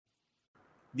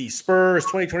The Spurs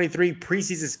 2023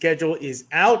 preseason schedule is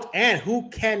out, and who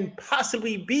can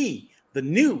possibly be the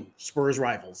new Spurs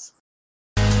rivals?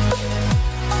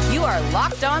 You are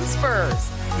Locked On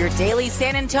Spurs, your daily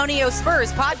San Antonio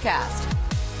Spurs podcast.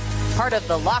 Part of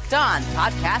the Locked On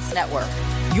Podcast Network,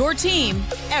 your team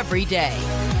every day.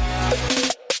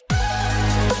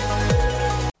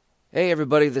 Hey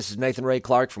everybody, this is Nathan Ray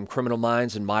Clark from Criminal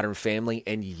Minds and Modern Family,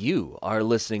 and you are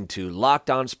listening to Locked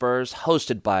On Spurs,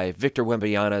 hosted by Victor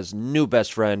Wembanyama's new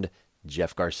best friend,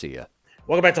 Jeff Garcia.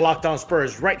 Welcome back to Locked On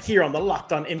Spurs, right here on the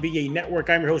Locked On NBA Network.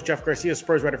 I'm your host, Jeff Garcia,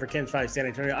 Spurs writer for KENS 5 San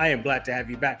Antonio. I am glad to have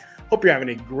you back. Hope you're having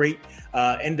a great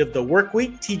end of the work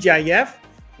week. TGIF,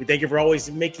 we thank you for always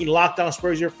making Locked On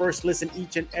Spurs your first listen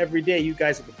each and every day. You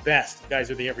guys are the best. You guys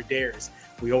are the everydayers.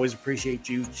 We always appreciate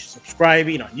you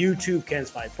subscribing on YouTube, KENS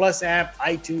 5 Plus app,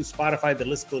 iTunes, Spotify. The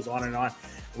list goes on and on.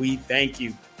 We thank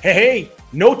you. Hey,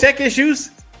 no tech issues.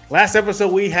 Last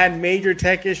episode, we had major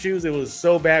tech issues. It was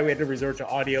so bad, we had to resort to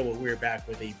audio, but we're back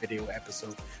with a video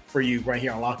episode for you right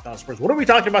here on Locked On Spurs. What are we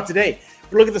talking about today?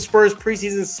 We're looking at the Spurs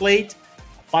preseason slate,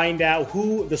 find out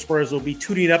who the Spurs will be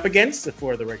tuning up against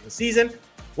for the regular season,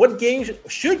 what games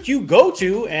should you go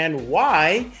to and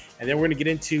why, and then we're going to get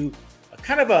into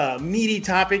kind of a meaty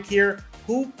topic here.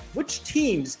 Which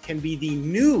teams can be the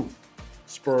new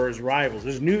Spurs rivals?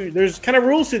 There's kind of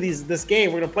rules to this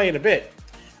game. We're going to play in a bit.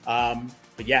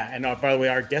 But yeah, and by the way,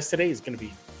 our guest today is going to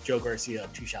be Joe Garcia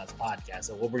of Two Shots Podcast.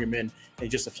 So we'll bring him in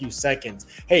just a few seconds.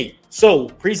 Hey, so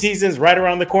preseason's right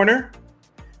around the corner.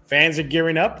 Fans are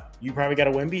gearing up. You probably got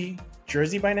a Wemby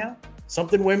jersey by now.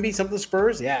 Something Wemby, something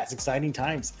Spurs. Yeah, it's exciting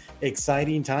times.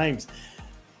 Exciting times.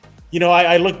 You know,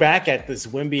 I look back at this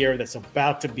Wemby era that's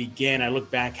about to begin. I look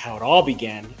back how it all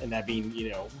began, and that being,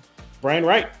 Brian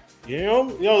Wright. A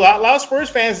lot of Spurs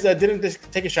fans didn't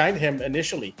take a shine to him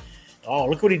initially. Oh,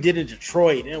 look what he did in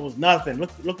Detroit. It was nothing.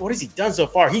 Look what has he done so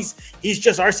far? He's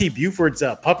just R.C. Buford's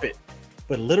puppet.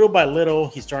 But little by little,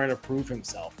 he's starting to prove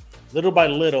himself. Little by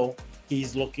little,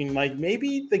 he's looking like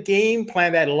maybe the game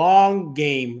plan, that long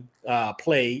game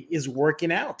play, is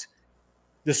working out.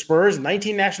 The Spurs,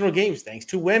 19 national games, thanks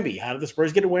to Wemby. How did the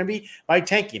Spurs get a Wemby? By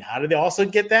tanking. How did they also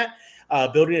get that?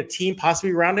 Building a team possibly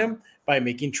around him by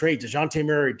making trades. DeJounte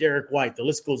Murray, Derek White, the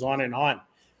list goes on and on.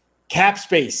 Cap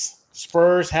space.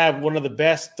 Spurs have one of the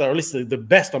best, or at least the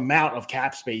best amount of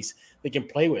cap space they can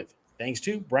play with, thanks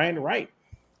to Brian Wright.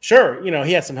 Sure,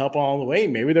 he had some help along the way.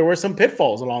 Maybe there were some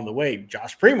pitfalls along the way.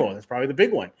 Josh Primo, that's probably the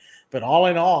big one. But all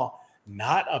in all,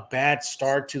 not a bad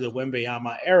start to the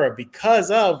Wembanyama era because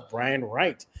of Brian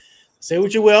Wright. Say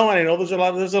what you will, and I know there's a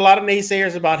lot of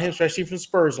naysayers about him, especially from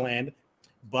Spurs land,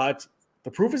 but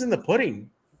the proof is in the pudding.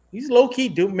 He's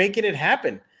low-key making it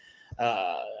happen.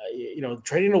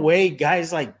 Trading away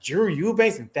guys like Drew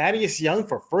Eubanks and Thaddeus Young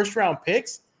for first-round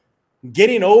picks,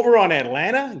 getting over on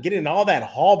Atlanta, getting all that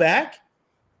haul back.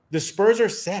 The Spurs are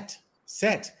set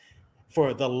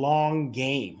for the long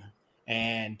game.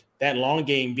 And that long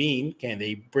game being, can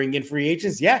they bring in free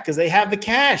agents? Yeah, because they have the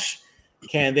cash.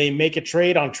 Can they make a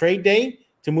trade on trade day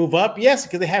to move up? Yes,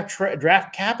 because they have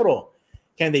draft capital.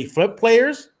 Can they flip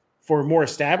players for more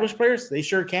established players? They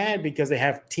sure can, because they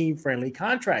have team-friendly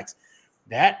contracts.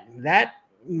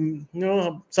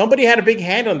 Somebody had a big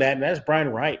hand on that, and that's Brian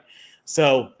Wright.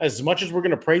 So as much as we're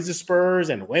going to praise the Spurs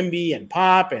and Wemby and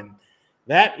Pop and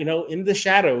that, in the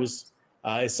shadows,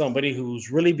 is somebody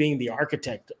who's really being the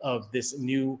architect of this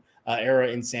new era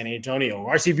in San Antonio.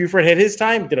 R.C. Buford had his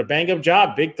time, did a bang-up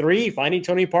job, big three, finding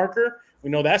Tony Parker. We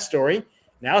know that story.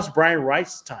 Now it's Brian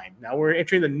Wright's time. Now we're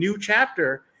entering the new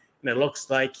chapter, and it looks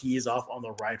like he is off on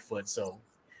the right foot. So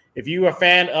if you are a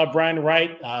fan of Brian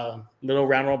Wright, little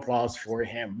round of applause for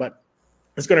him. But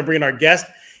let's go to bring in our guest.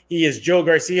 He is Joe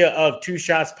Garcia of Two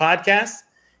Shots Podcast.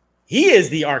 He is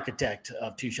the architect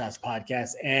of Two Shots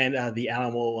Podcast and the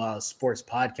Animal Sports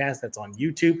Podcast that's on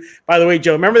YouTube. By the way,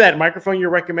 Joe, remember that microphone you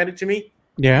recommended to me?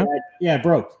 Yeah. Yeah, it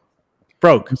broke.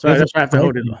 So that's why I have to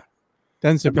hold it.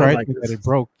 Doesn't surprise me that it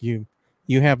broke. You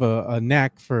have a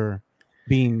knack for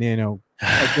being,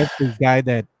 I guess this guy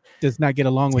that does not get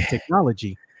along with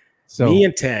technology. So me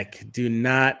and tech do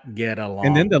not get along.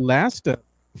 And then the last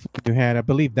you had, I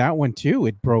believe that one too,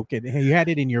 it broke. You had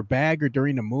it in your bag or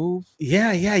during a move.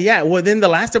 Yeah. Well, then the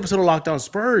last episode of Locked On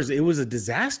Spurs, it was a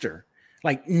disaster.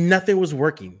 Like nothing was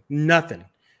working. Nothing.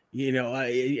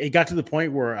 It got to the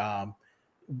point where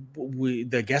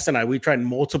the guest and we tried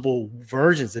multiple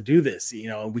versions to do this,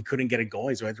 and we couldn't get it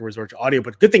going, so I had to resort to audio.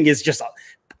 But good thing is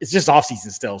it's just off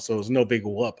season still, so it's no big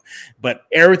whoop. But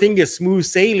everything is smooth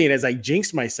sailing as I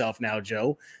jinx myself now,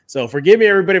 Joe. So forgive me,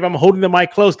 everybody, if I'm holding the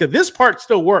mic close, because this part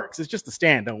still works. It's just the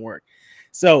stand don't work.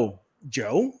 So,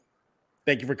 Joe,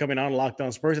 Thank you for coming on Locked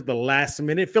On Spurs at the last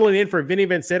minute, filling in for Vinny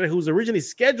Vincetta, who was originally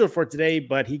scheduled for today,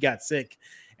 but he got sick,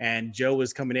 and Joe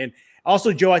is coming in.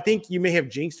 Also, Joe, I think you may have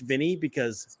jinxed Vinny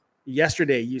because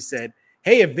yesterday you said,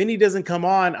 hey, if Vinny doesn't come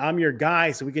on, I'm your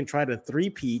guy, so we can try to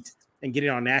three-peat and get it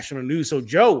on national news. So,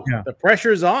 Joe, The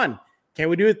pressure's on. Can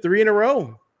we do it 3 in a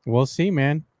row? We'll see,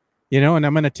 man. And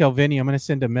I'm going to tell Vinny, I'm going to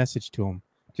send a message to him,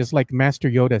 just like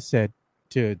Master Yoda said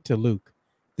to Luke.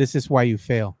 This is why you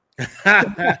fail.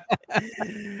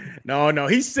 No,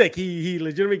 he's sick. He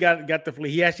legitimately got the flu.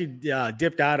 He actually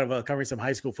dipped out of covering some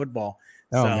high school football.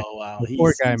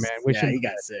 Poor guy, man. He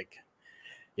got sick.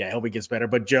 Yeah, I hope he gets better.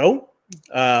 But Joe,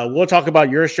 we'll talk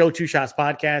about your show, Two Shots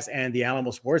Podcast, and the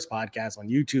Alamo Sports Podcast on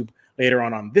YouTube later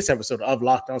on this episode of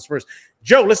Locked On Spurs.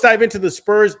 Joe, let's dive into the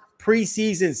Spurs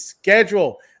preseason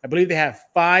schedule. I believe they have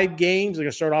 5 games. They're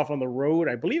going to start off on the road,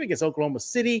 I believe, against Oklahoma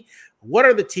City. What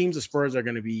are the teams the Spurs are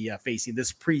going to be facing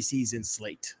this preseason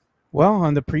slate? Well,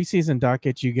 on the preseason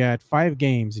docket, you got 5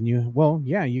 games, and you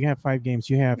have 5 games.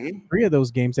 You have 3 of those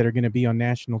games that are going to be on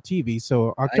national TV.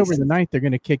 So October the 9th, they're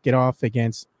going to kick it off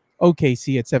against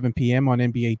OKC at 7 p.m. on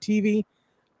NBA TV.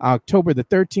 October the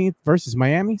 13th versus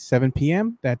Miami, 7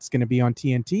 p.m. That's going to be on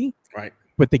TNT. Right.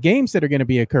 But the games that are going to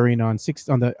be occurring on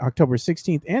the October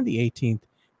 16th and the 18th,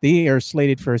 they are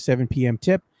slated for a 7 p.m.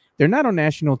 tip. They're not on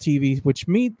national TV, which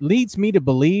leads me to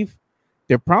believe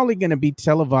they're probably going to be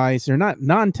televised. They're not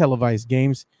non-televised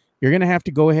games. You're going to have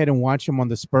to go ahead and watch them on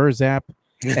the Spurs app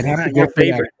and have to go for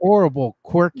that horrible,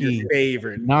 quirky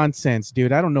nonsense,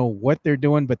 dude. I don't know what they're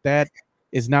doing, but that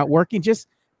is not working. Just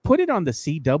put it on the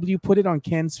CW, put it on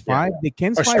Ken's 5. The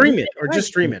Ken's or 5 stream it, or just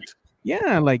stream it.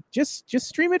 Yeah, like just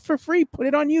stream it for free. Put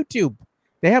it on YouTube.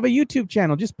 They have a YouTube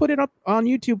channel. Just put it up on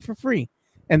YouTube for free.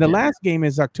 And the last game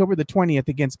is October the 20th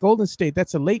against Golden State.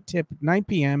 That's a late tip, 9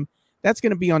 p.m. That's going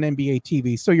to be on NBA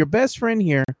TV. So your best friend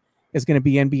here is going to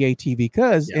be NBA TV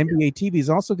because NBA TV is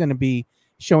also going to be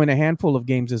showing a handful of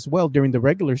games as well during the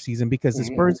regular season because the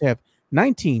Spurs have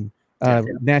 19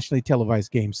 nationally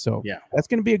televised games. So that's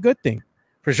going to be a good thing.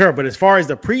 For sure. But as far as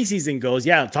the preseason goes,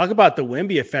 talk about the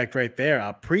Wemby effect right there.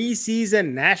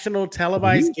 Preseason national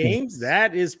televised games,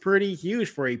 that is pretty huge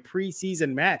for a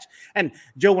preseason match. And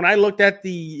Joe, when I looked at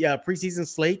the preseason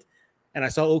slate and I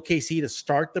saw OKC to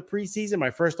start the preseason, my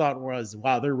first thought was,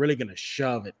 wow, they're really going to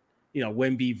shove it.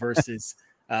 Wemby versus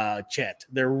Chet.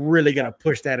 They're really going to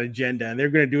push that agenda, and they're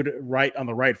going to do it right on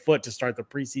the right foot to start the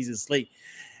preseason slate.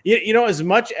 As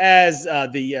much as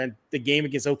the game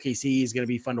against OKC is going to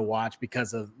be fun to watch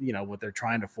because of what they're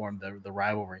trying to form the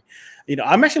rivalry.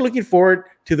 I'm actually looking forward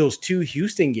to those 2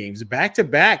 Houston games back to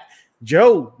back.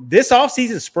 Joe, this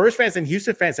offseason, Spurs fans and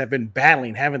Houston fans have been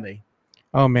battling, haven't they?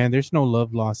 Oh man, there's no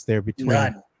love lost there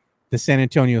between the San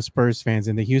Antonio Spurs fans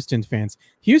and the Houston fans.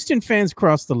 Houston fans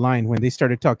crossed the line when they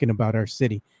started talking about our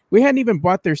city. We hadn't even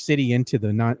brought their city into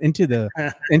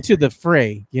the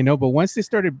fray, But once they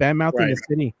started bad-mouthing the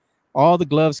city, all the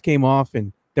gloves came off,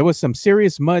 and there was some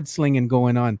serious mudslinging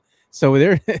going on. So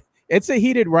it's a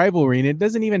heated rivalry, and it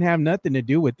doesn't even have nothing to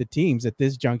do with the teams at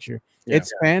this juncture.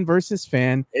 It's fan versus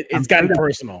fan. It's gotten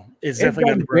personal. It's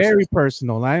definitely gotten very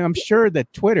personal. I'm sure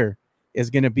that Twitter is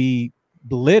going to be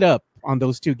lit up on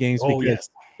those 2 games because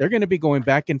they're going to be going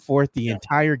back and forth the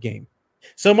entire game.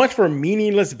 So much for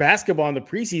meaningless basketball in the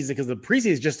preseason, because the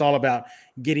preseason is just all about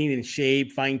getting in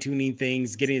shape, fine-tuning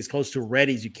things, getting as close to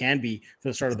ready as you can be for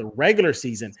the start of the regular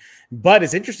season. But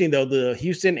it's interesting, though, the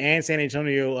Houston and San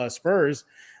Antonio Spurs,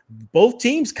 both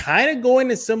teams kind of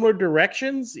going in similar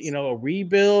directions, a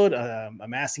rebuild,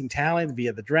 amassing talent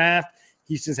via the draft.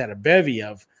 Houston's had a bevy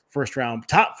of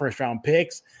top first-round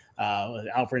picks.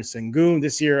 Alfred Sengun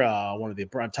this year, one of the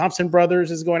Thompson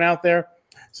brothers is going out there.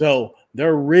 So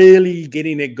they're really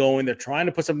getting it going. They're trying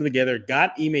to put something together.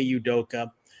 Got Ime Udoka,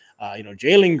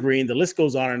 Jalen Green. The list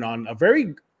goes on and on. A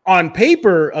very, on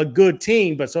paper, a good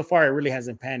team, but so far it really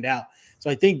hasn't panned out. So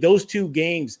I think those 2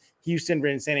 games, Houston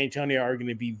and San Antonio, are going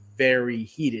to be very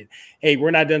heated. Hey,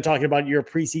 we're not done talking about your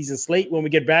preseason slate. When we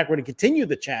get back, we're going to continue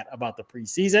the chat about the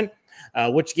preseason.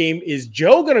 Which game is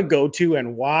Joe going to go to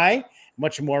and why?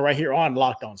 Much more right here on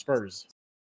Locked On Spurs.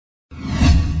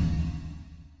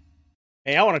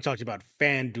 Hey, I want to talk to you about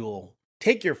FanDuel.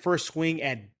 Take your first swing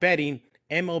at betting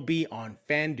MLB on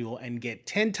FanDuel and get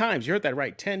 10 times, you heard that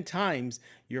right, 10 times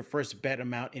your first bet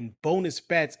amount in bonus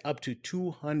bets up to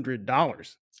 $200.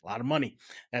 It's a lot of money.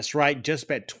 That's right. Just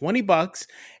bet $20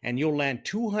 and you'll land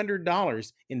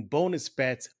 $200 in bonus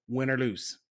bets, win or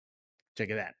lose. Check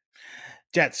it out.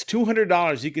 That's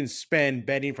 $200 you can spend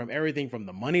betting from everything from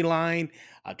the money line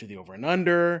to the over and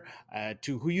under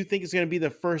to who you think is going to be the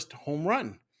first home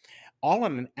run. all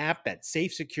on an app that's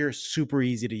safe, secure, super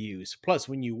easy to use. Plus,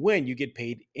 when you win, you get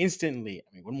paid instantly.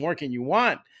 I mean, what more can you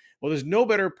want? Well, there's no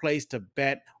better place to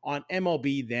bet on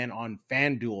MLB than on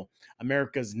FanDuel,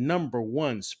 America's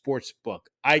 #1 sports book.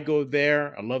 I go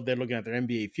there. I love they're looking at their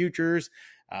NBA futures,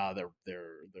 their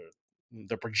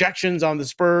projections on the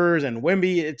Spurs and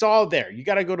Wemby. It's all there. You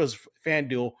got to go to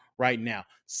FanDuel right now.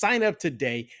 Sign up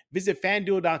today. Visit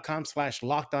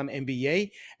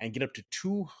FanDuel.com/LockedOnNBA and get up to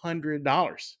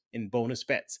 $200 in bonus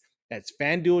bets. That's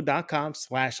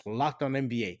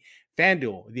FanDuel.com/LockedOnNBA.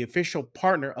 FanDuel, the official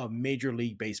partner of Major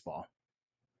League Baseball.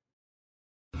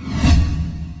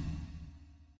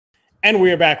 And we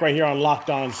are back right here on Locked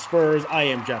On Spurs. I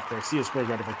am Jeff Garcia, Spurs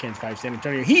writer for Kens 5 San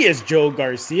Antonio. He is Joe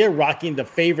Garcia, rocking the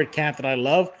favorite cap that I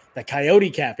love, the Coyote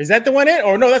cap. Is that the one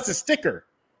Or no, that's a sticker.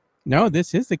 No,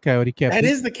 this is the Coyote cap. That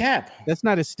is the cap. That's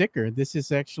not a sticker. This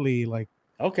is actually like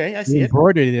okay. I see it.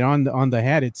 Embroidered it on the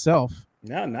hat itself.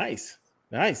 No, nice.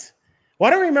 Well, I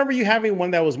don't remember you having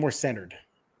one that was more centered.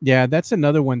 Yeah, that's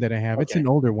another one that I have. Okay. It's an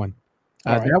older one.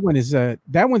 Right.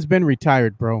 That one's been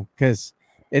retired, bro, because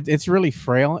it's really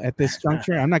frail at this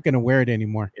juncture. I'm not going to wear it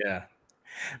anymore. Yeah.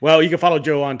 Well, you can follow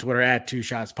Joe on Twitter at 2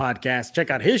 Shots Podcast.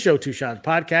 Check out his show, 2 Shots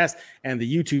Podcast, and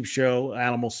the YouTube show,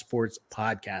 Alamo Sports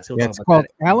Podcast. It's called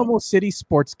Alamo City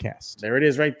Sportscast. There it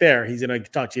is right there. He's going to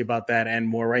talk to you about that and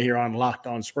more right here on Locked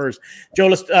On Spurs. Joe,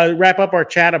 let's wrap up our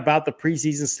chat about the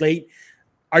preseason slate.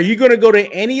 Are you going to go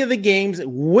to any of the games?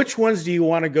 Which ones do you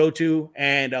want to go to,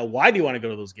 and why do you want to go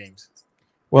to those games?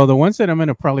 Well, the ones that I'm going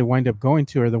to probably wind up going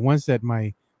to are the ones that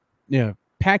my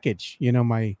package,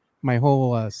 my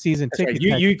whole season ticket.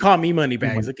 Right. You call me money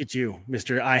bags. Look at you,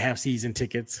 Mr. I have season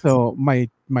tickets. So my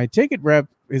ticket rep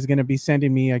is going to be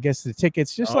sending me, I guess, the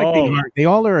tickets just like they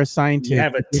all are assigned to. You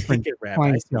have a ticket rep.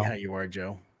 I see how you are,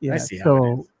 Joe. Yeah. I see how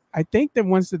it is. I think the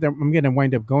ones that I'm going to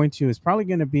wind up going to is probably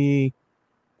going to be,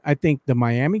 I think, the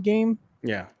Miami game.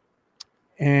 Yeah.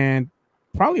 And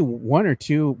probably one or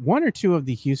two of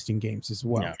the Houston games as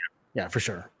well. Yeah, for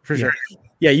sure.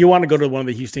 Yeah, you want to go to one of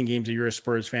the Houston games if you're a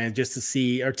Spurs fan just to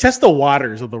see or test the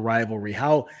waters of the rivalry.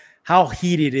 How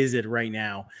heated is it right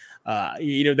now?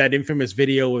 That infamous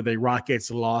video where the Rockets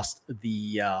lost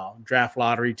the draft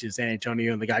lottery to San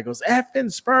Antonio, and the guy goes,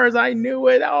 "Effing Spurs, I knew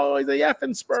it. Oh, he's the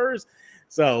effing Spurs."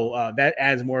 So that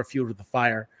adds more fuel to the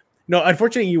fire. No,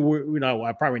 unfortunately,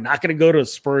 I'm probably not going to go to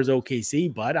Spurs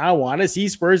OKC, but I want to see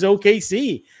Spurs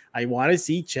OKC. I want to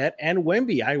see Chet and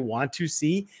Wemby. I want to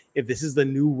see if this is the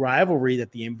new rivalry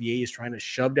that the NBA is trying to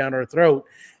shove down our throat,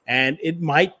 and it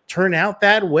might turn out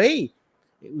that way.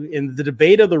 In the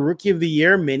debate of the Rookie of the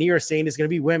Year, many are saying it's going to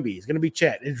be Wemby. It's going to be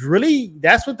Chet. It's really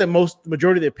that's what the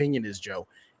majority of the opinion is, Joe,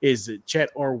 is Chet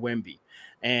or Wemby.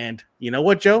 And you know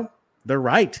what, Joe? They're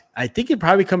right. I think it'd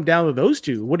probably come down to those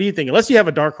two. What do you think? Unless you have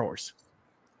a dark horse.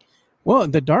 Well,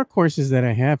 the dark horses that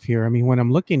I have here, when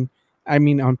I'm looking,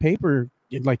 on paper,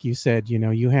 like you said,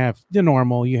 you have the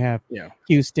normal, you have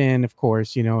Houston, of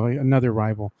course, another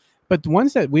rival. But the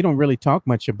ones that we don't really talk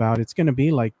much about, it's going to be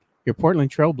like your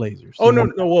Portland Trailblazers. Oh,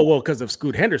 no. Well, because of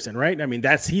Scoot Henderson, right?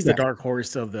 He's the dark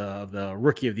horse of the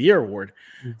Rookie of the Year award.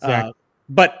 Exactly.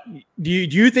 But do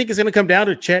you think it's going to come down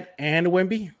to Chet and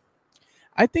Wemby?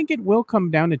 I think it will come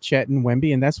down to Chet and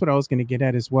Wemby, and that's what I was going to get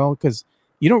at as well, because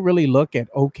you don't really look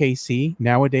at OKC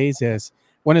nowadays as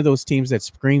one of those teams that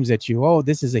screams at you, oh,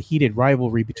 this is a heated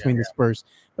rivalry between the Spurs.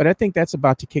 But I think that's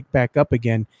about to kick back up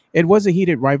again. It was a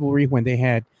heated rivalry when they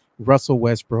had Russell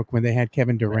Westbrook, when they had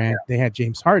Kevin Durant, they had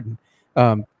James Harden.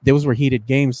 Those were heated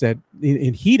games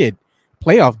in heated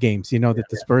playoff games, that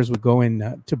the Spurs would go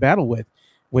in to battle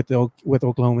with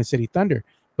Oklahoma City Thunder.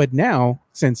 But now,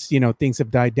 since, things have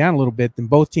died down a little bit and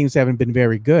both teams haven't been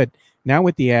very good, now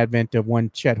with the advent of one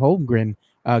Chet Holmgren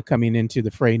coming into the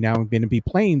fray now and going to be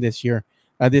playing this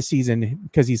season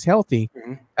because he's healthy,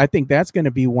 I think that's going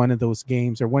to be one of those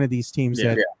games or one of these teams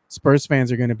that Spurs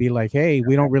fans are going to be like, hey,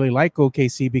 we don't really like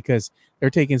OKC because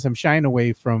they're taking some shine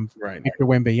away from Victor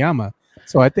Wembanyama.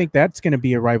 So I think that's going to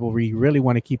be a rivalry you really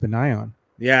want to keep an eye on.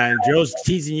 Yeah, and Joe's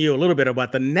teasing you a little bit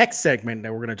about the next segment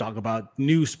that we're going to talk about,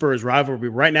 new Spurs rivalry.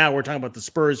 Right now, we're talking about the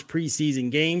Spurs preseason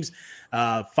games,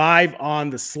 5 on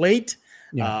the slate,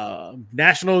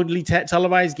 nationally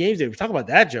televised games. We're talking about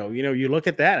that, Joe. You look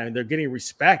at that. They're getting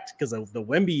respect because of the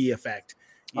Wemby effect.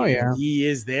 He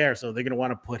is there, so they're going to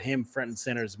want to put him front and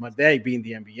center as much. They being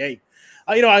the NBA.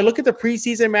 I look at the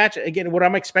preseason match again. What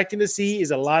I'm expecting to see is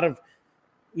a lot of,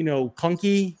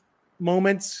 clunky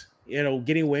moments.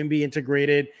 Getting Wemby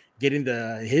integrated, getting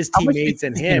his teammates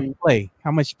and him play.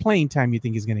 How much playing time you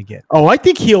think he's going to get? Oh, I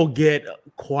think he'll get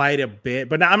quite a bit,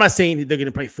 but I'm not saying they're going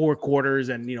to play 4 quarters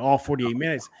and all 48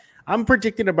 minutes. I'm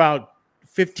predicting about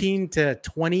 15 to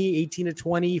 20, 18 to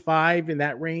 25 in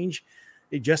that range,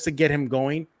 just to get him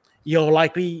going. He'll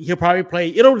probably play.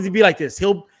 It'll be like this.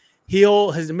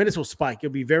 His minutes will spike. He'll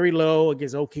be very low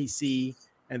against OKC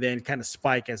and then kind of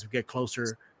spike as we get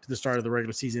closer to the start of the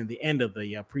regular season, the end of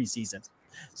the preseason.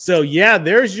 So yeah,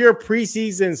 there's your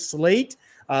preseason slate.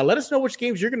 Let us know which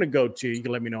games you're going to go to. You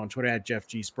can let me know on Twitter at Jeff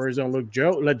G Spurs. Let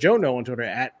Joe know on Twitter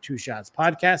at 2 Shots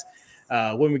Podcast.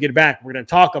 When we get back, we're going to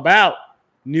talk about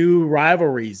new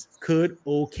rivalries. Could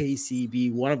OKC be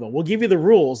one of them? We'll give you the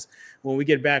rules when we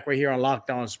get back right here on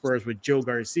Locked On Spurs with Joe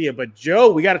Garcia. But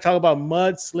Joe, we got to talk about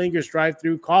Mudslingers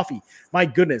Drive-Thru Coffee. My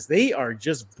goodness, they are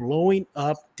just blowing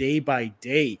up day by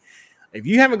day. If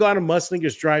you haven't gone to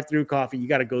Mudslingers Drive-Thru Coffee, you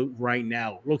got to go right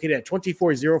now. Located at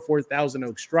 2404 Thousand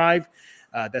Oaks Drive.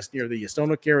 That's near the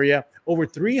Stone area. Over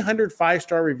 300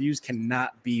 5-star reviews,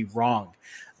 cannot be wrong.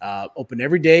 Open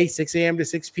every day, 6 a.m. to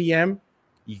 6 p.m.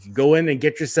 You can go in and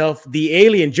get yourself the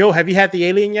Alien. Joe, have you had the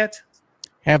Alien yet?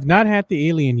 Have not had the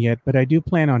Alien yet, but I do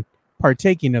plan on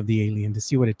partaking of the Alien to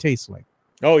see what it tastes like.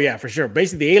 Oh, yeah, for sure.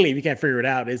 Basically, the Alien, if you can't figure it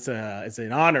out, it's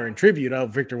an honor and tribute of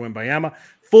Victor Wembanyama.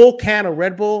 Full can of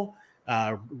Red Bull,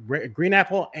 green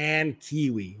apple, and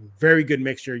kiwi. Very good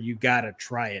mixture. You got to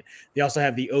try it. They also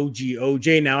have the OG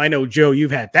OJ. Now, I know, Joe,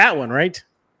 you've had that one, right?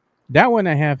 That one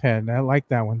I have had. I like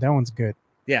that one. That one's good.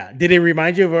 Yeah. Did it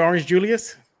remind you of Orange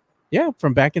Julius? Yeah,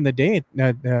 from back in the day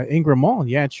at Ingram Mall.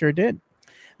 Yeah, it sure did.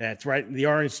 That's right. The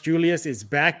Orange Julius is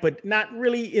back, but not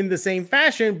really in the same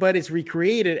fashion, but it's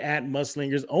recreated at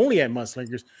Mudslingers, only at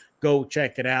Mudslingers. Go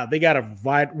check it out. They got a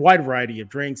wide variety of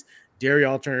drinks, dairy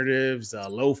alternatives,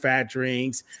 low-fat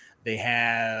drinks. They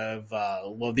have,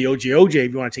 the OG OJ,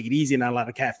 if you want to take it easy, not a lot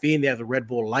of caffeine. They have the Red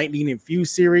Bull Lightning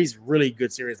Infused series, really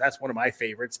good series. That's one of my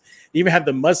favorites. They even have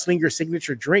the Mudslinger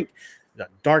signature drink, the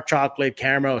dark chocolate,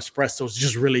 caramel, espresso. It's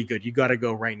just really good. You got to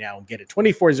go right now and get it.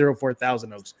 2404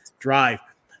 Thousand Oaks Drive.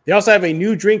 They also have a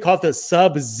new drink called the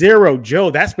Sub-Zero.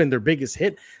 Joe, that's been their biggest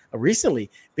hit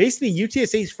recently. Basically,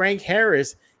 UTSA's Frank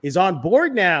Harris is on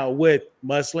board now with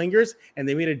Mudslingers, and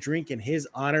they made a drink in his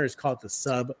honor. It's called the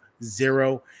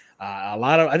Sub-Zero.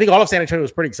 I think all of San Antonio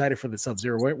was pretty excited for the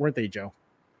Sub-Zero, weren't they, Joe?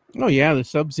 Oh, yeah. The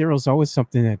Sub-Zero is always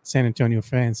something that San Antonio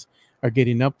fans are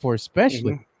getting up for,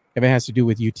 especially if it has to do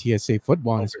with UTSA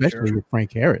football, and especially with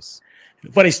Frank Harris.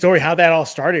 Funny story, how that all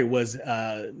started was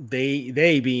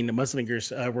they being the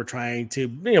Mudslingers were trying to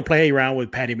play around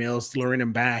with Patty Mills, luring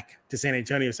him back to San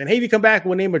Antonio, saying, hey, if you come back,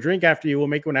 we'll name a drink after you. We'll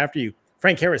make one after you.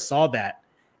 Frank Harris saw that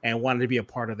and wanted to be a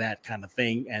part of that kind of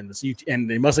thing. And the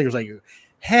Mudslingers like,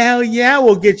 hell yeah,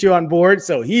 we'll get you on board.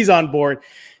 So he's on board.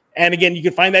 And again, you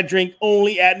can find that drink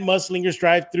only at Mudslingers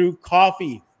Drive-Thru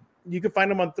Coffee. You can find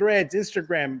them on Threads,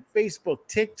 Instagram, Facebook,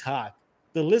 TikTok.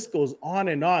 The list goes on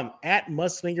and on at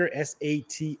Mudslinger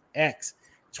SATX,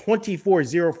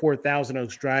 2404 Thousand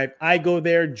Oaks Drive. I go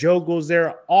there. Joe goes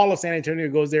there. All of San Antonio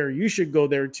goes there. You should go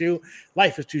there too.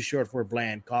 Life is too short for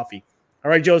bland coffee. All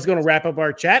right, Joe's going to wrap up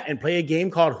our chat and play a game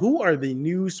called Who Are the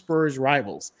New Spurs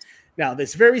Rivals? Now, this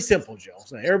is very simple, Joe.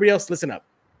 So everybody else, listen up.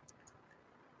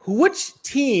 Which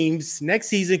teams next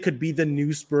season could be the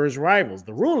new Spurs rivals?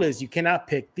 The rule is you cannot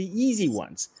pick the easy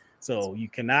ones. So you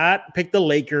cannot pick the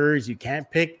Lakers. You can't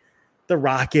pick the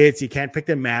Rockets. You can't pick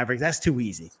the Mavericks. That's too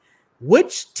easy.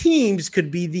 Which teams could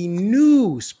be the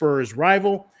new Spurs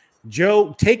rival?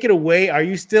 Joe, take it away. Are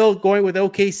you still going with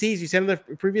OKC, as you said in the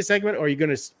previous segment, or are you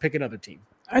going to pick another team?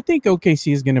 I think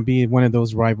OKC is going to be one of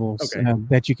those rivals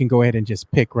that you can go ahead and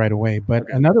just pick right away.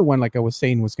 But another one, like I was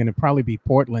saying, was going to probably be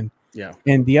Portland. Yeah.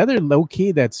 And the other low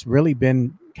key that's really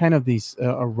been kind of these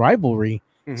a rivalry,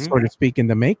 so to speak, in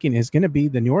the making is going to be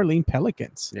the New Orleans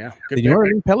Pelicans. Yeah. The New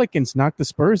Orleans Pelicans knocked the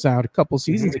Spurs out a couple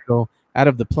seasons ago out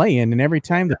of the play-in. And every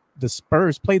time the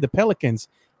Spurs play the Pelicans,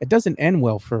 it doesn't end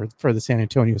well for the San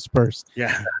Antonio Spurs.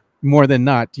 Yeah. More than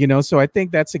not, so I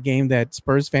think that's a game that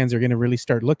Spurs fans are going to really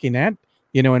start looking at,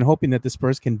 and hoping that the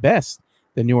Spurs can best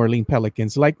the New Orleans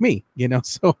Pelicans like me,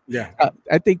 So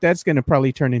I think that's going to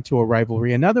probably turn into a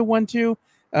rivalry. Another one too,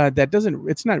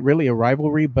 it's not really a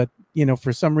rivalry, but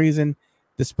for some reason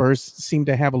the Spurs seem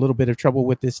to have a little bit of trouble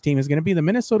with this team is going to be the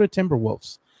Minnesota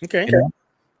Timberwolves. Okay.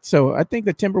 So I think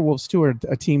the Timberwolves too are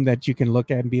a team that you can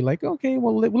look at and be like, okay,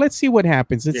 well, let's see what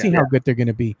happens. Let's see how good they're going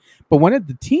to be. But one of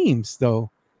the teams though,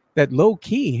 that low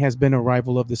key has been a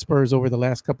rival of the Spurs over the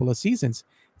last couple of seasons,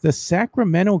 the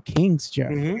Sacramento Kings,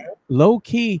 Jeff. Low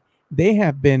key, they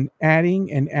have been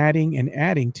adding and adding and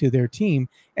adding to their team,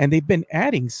 and they've been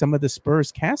adding some of the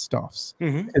Spurs cast-offs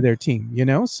to their team,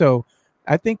 So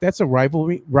I think that's a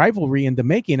rivalry in the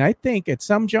making. I think at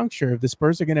some juncture, if the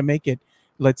Spurs are going to make it,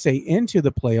 let's say, into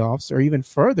the playoffs or even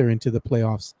further into the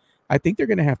playoffs, I think they're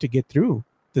going to have to get through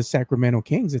the Sacramento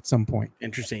Kings at some point.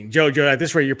 Interesting. Joe, at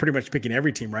this rate, you're pretty much picking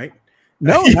every team, right?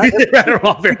 No, not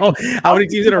how many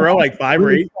teams in a row? Like 5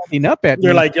 or 8? Up at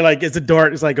you're like, it's a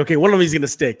dart. It's like, okay, one of them is going to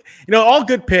stick. All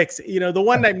good picks. The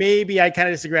one that maybe I kind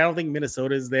of disagree. I don't think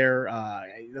Minnesota is there.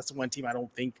 That's the one team I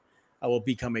don't think will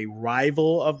become a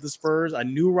rival of the Spurs, a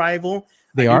new rival.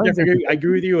 I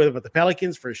agree with you about the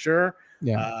Pelicans for sure.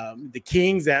 Yeah. The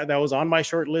Kings, that was on my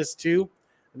short list too.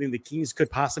 I think the Kings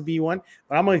could possibly be one,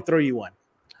 but I'm going to throw you one.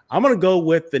 I'm going to go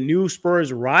with the new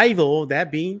Spurs rival, that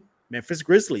being Memphis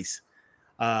Grizzlies.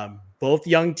 Both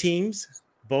young teams,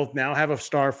 both now have a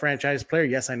star franchise player.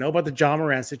 Yes, I know about the Ja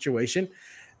Morant situation,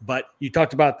 but you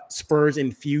talked about Spurs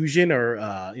infusion or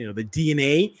the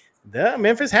DNA. The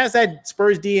Memphis has that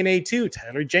Spurs DNA too,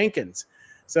 Tyler Jenkins.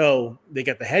 So they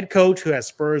got the head coach who has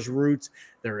Spurs roots.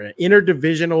 They're an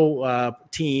interdivisional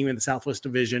team in the Southwest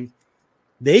Division.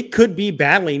 They could be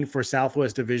battling for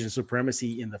Southwest Division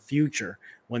supremacy in the future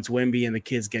once Wemby and the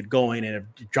kids get going, and if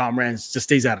Ja Morant just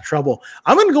stays out of trouble.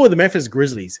 I'm going to go with the Memphis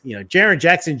Grizzlies. Jaren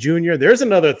Jackson Jr., there's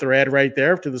another thread right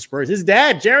there to the Spurs. His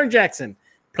dad, Jaren Jackson,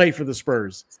 played for the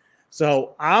Spurs.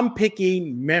 So I'm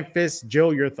picking Memphis.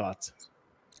 Joe, your thoughts?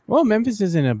 Well, Memphis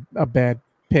isn't a bad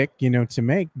pick, to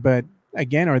make, but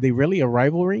again, are they really a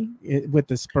rivalry with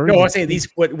the Spurs? No, I'm saying these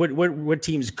what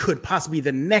teams could possibly be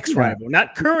the next rival,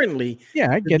 not currently.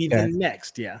 Yeah, I get that. The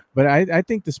next, yeah. But I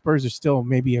think the Spurs are still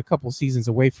maybe a couple seasons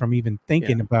away from even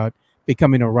thinking about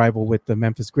becoming a rival with the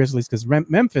Memphis Grizzlies, because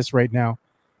Memphis right now,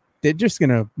 they're just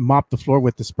going to mop the floor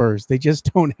with the Spurs. They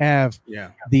just don't have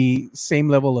the same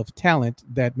level of talent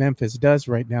that Memphis does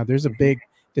right now. There's a big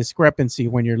discrepancy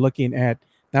when you're looking at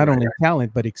not only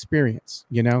talent, but experience,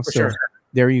 For sure.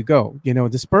 There you go.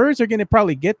 The Spurs are going to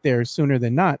probably get there sooner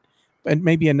than not, but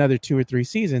maybe another 2 or 3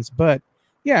 seasons. But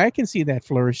yeah, I can see that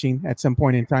flourishing at some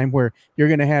point in time where you're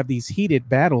going to have these heated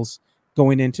battles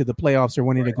going into the playoffs or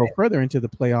wanting to go further into the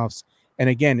playoffs. And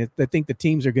again, I think the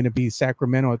teams are going to be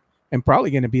Sacramento and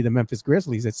probably going to be the Memphis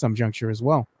Grizzlies at some juncture as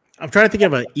well. I'm trying to think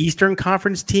of an Eastern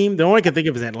Conference team. The only I can think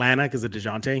of is Atlanta because of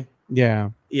DeJounte. Yeah.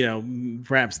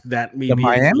 Perhaps that maybe the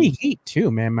Miami Heat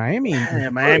too, man. Miami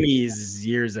is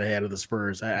years ahead of the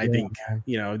Spurs. I think,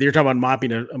 they're talking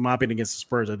about mopping against the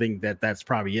Spurs. I think that's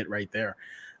probably it right there.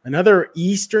 Another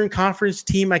Eastern Conference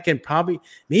team I can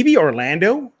maybe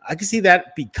Orlando. I can see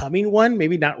that becoming one,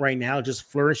 maybe not right now, just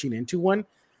flourishing into one.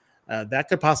 That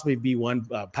could possibly be one.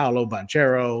 Paolo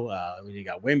Banchero, you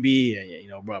got Wemby,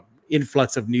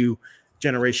 influx of new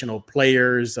generational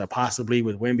players, possibly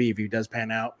with Wemby if he does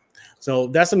pan out. So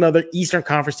that's another Eastern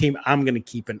Conference team I'm going to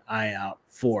keep an eye out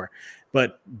for.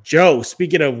 But Joe,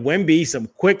 speaking of Wemby, some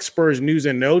quick Spurs news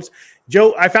and notes.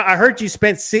 Joe, I heard you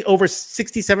spent over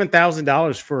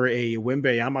 $67,000 for a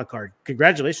Wembanyama card.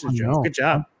 Congratulations, Joe. Good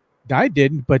job. I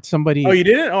didn't, but somebody. Oh, you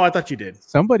didn't? Oh, I thought you did.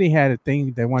 Somebody had a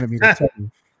thing they wanted me to tell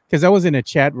you, because I was in a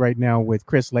chat right now with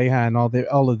Chris Leha and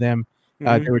all of them.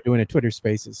 They were doing a Twitter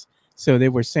Spaces. So they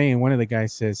were saying, one of the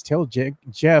guys says, tell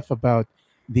Jeff about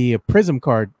the Prism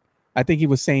card. I think he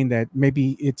was saying that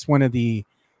maybe it's one of the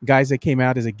guys that came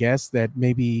out as a guest that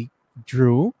maybe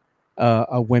drew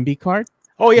a Wemby card.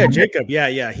 Oh yeah, Jacob.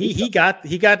 Yeah. He got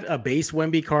a base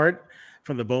Wemby card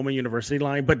from the Bowman University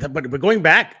line. But going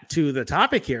back to the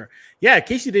topic here, in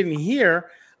case you didn't hear,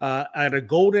 at a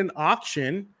golden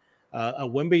auction, a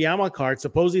Wembanyama card,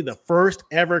 supposedly the first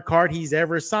ever card he's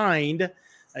ever signed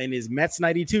in his Mets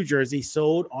 92 jersey,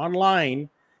 sold online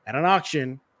at an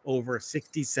auction over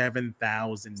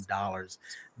 $67,000.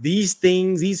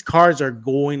 These cards are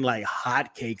going like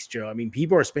hotcakes, Joe. I mean,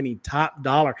 people are spending top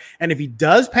dollar. And if he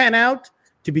does pan out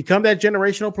to become that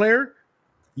generational player,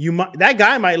 that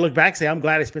guy might look back and say, I'm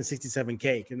glad I spent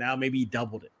 $67K, and now maybe he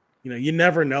doubled it. You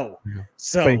never know.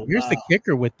 So but here's the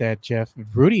kicker with that, Jeff.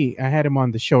 Rudy, I had him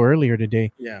on the show earlier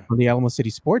today on the Alamo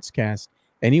City Sportscast,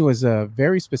 and he was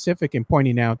very specific in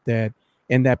pointing out that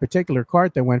in that particular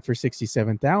card that went for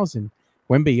 $67,000,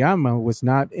 Wembanyama was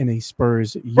not in a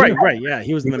Spurs uniform. Right. Yeah,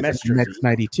 he was in the Mets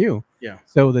 92. Yeah.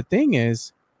 So the thing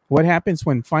is, what happens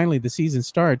when finally the season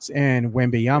starts and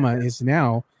Wembanyama is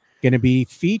now going to be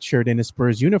featured in a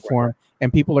Spurs uniform,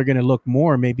 and people are going to look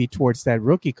more maybe towards that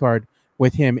rookie card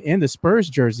with him in the Spurs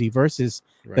jersey versus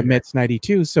the Mets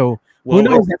 92. So who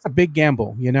knows? That's a big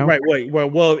gamble, Right.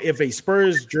 Well, if a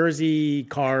Spurs jersey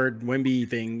card Wemby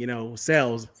thing,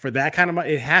 sells for that kind of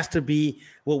money, it has to be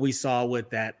what we saw with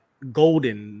that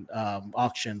golden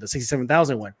auction, the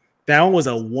 67,000 one. That one was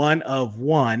a one of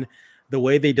one. The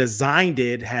way they designed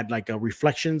it had like a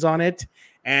reflections on it,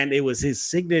 and it was his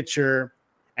signature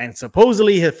and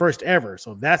supposedly his first ever.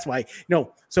 So that's why,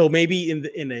 so maybe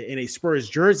in a Spurs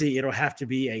jersey, it'll have to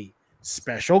be a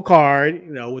special card,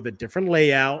 with a different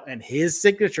layout and his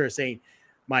signature saying,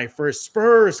 my first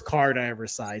Spurs card I ever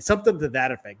signed, something to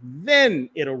that effect. Then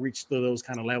it'll reach to those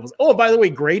kind of levels. Oh, by the way,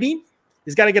 grading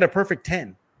is got to get a perfect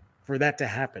 10 for that to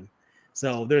happen.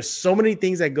 So there's so many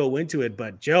things that go into it.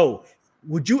 But Joe,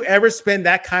 would you ever spend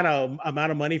that kind of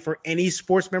amount of money for any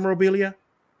sports memorabilia?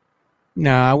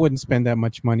 No, I wouldn't spend that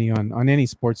much money on any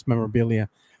sports memorabilia.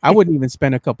 I wouldn't even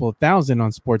spend a couple of $1,000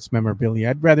 on sports memorabilia.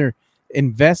 I'd rather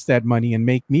invest that money and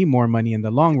make me more money in the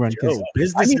long run.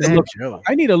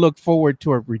 I need to look forward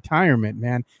to a retirement,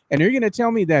 man. And you're going to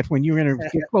tell me that when you're going to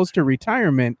get close to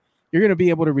retirement, you're going to be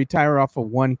able to retire off of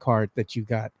one card that you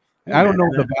got. I don't know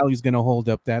if the value is going to hold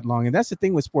up that long. And that's the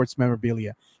thing with sports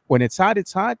memorabilia. When it's hot,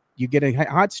 it's hot. You get a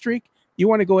hot streak. You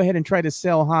want to go ahead and try to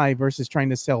sell high versus trying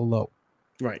to sell low.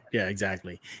 Right. Yeah,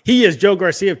 exactly. He is Joe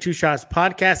Garcia of Two Shots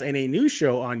Podcast and a new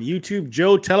show on YouTube.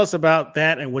 Joe, tell us about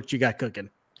that and what you got cooking.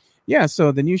 Yeah,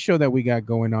 so the new show that we got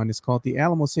going on is called the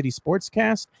Alamo City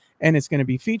Sportscast, and it's going to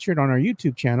be featured on our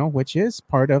YouTube channel, which is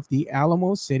part of the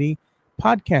Alamo City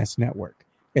Podcast Network.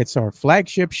 It's our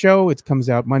flagship show. It comes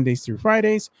out Mondays through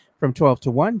Fridays from 12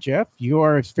 to 1. Jeff, you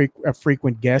are a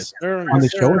frequent guest on the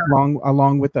show,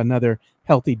 along with another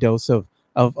healthy dose of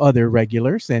other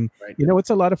regulars. And, it's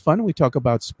a lot of fun. We talk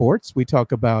about sports. We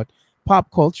talk about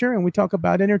pop culture, and we talk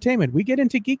about entertainment. We get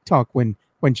into geek talk when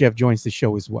Jeff joins the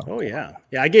show as well. Oh, yeah.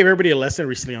 Yeah, I gave everybody a lesson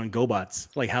recently on GoBots,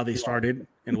 like how they started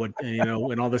and what,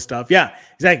 and all this stuff. Yeah,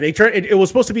 exactly. It was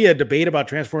supposed to be a debate about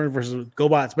Transformers versus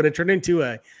GoBots, but it turned into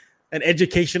an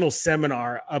educational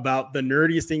seminar about the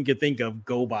nerdiest thing you could think of,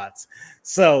 GoBots.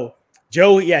 So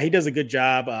Joe, yeah, he does a good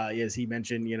job. As he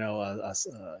mentioned,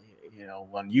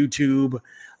 on YouTube.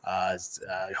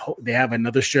 They have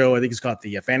another show. I think it's called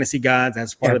the Fantasy Gods.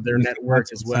 That's part of their network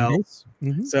as well.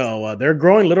 Mm-hmm. So they're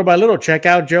growing little by little. Check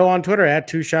out Joe on Twitter at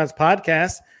Two Shots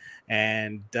Podcast.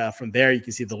 And from there, you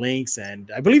can see the links.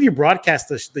 And I believe you broadcast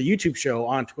the YouTube show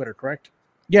on Twitter, correct?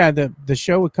 Yeah, the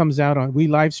show comes out on, we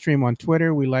live stream on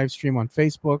Twitter. We live stream on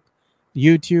Facebook,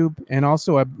 YouTube, and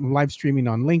also I'm live streaming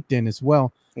on LinkedIn as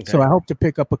well. Okay. So I hope to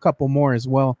pick up a couple more as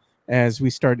well as we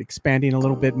start expanding a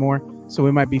little bit more. So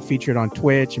we might be featured on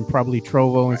Twitch and probably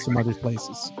Trovo and some other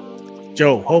places.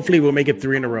 Joe, hopefully we'll make it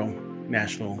 3 in a row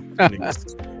national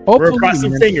news. We're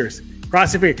crossing fingers.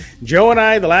 Joe and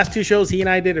I, the last 2 shows he and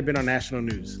I did have been on national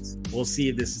news. We'll see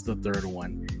if this is the 3rd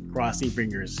one. Crossing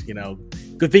fingers,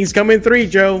 good things come in 3,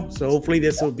 Joe. So hopefully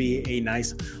this will be a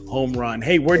nice home run.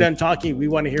 Hey, we're done talking. We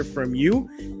want to hear from you.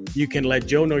 You can let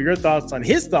Joe know your thoughts on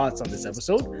his thoughts on this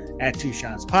episode at Two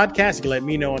Shots Podcast. You can let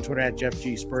me know on Twitter at Jeff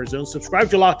G Spurs Zone. Subscribe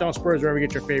to Locked On Spurs wherever you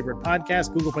get your favorite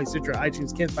podcast, Google Play, Stitcher,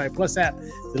 iTunes, Kens 5 Plus app.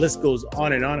 The list goes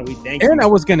on, and we thank you. And I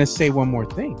was going to say one more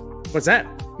thing. What's that?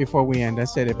 Before we end, I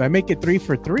said if I make it 3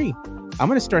 for 3, I'm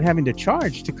going to start having to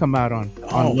charge to come out on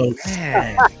loads.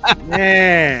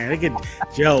 Man, look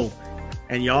at Joe.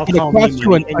 And y'all call me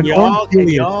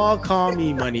money. Y'all call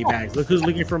me money bags. Look who's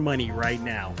looking for money right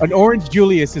now. An Orange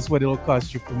Julius is what it'll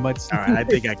cost you for months. All right, I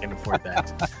think I can afford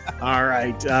that. All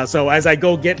right. So as I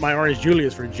go get my Orange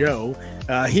Julius for Joe,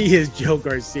 he is Joe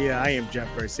Garcia. I am Jeff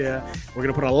Garcia. We're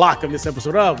going to put a lock on this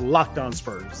episode of Locked On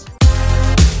Spurs.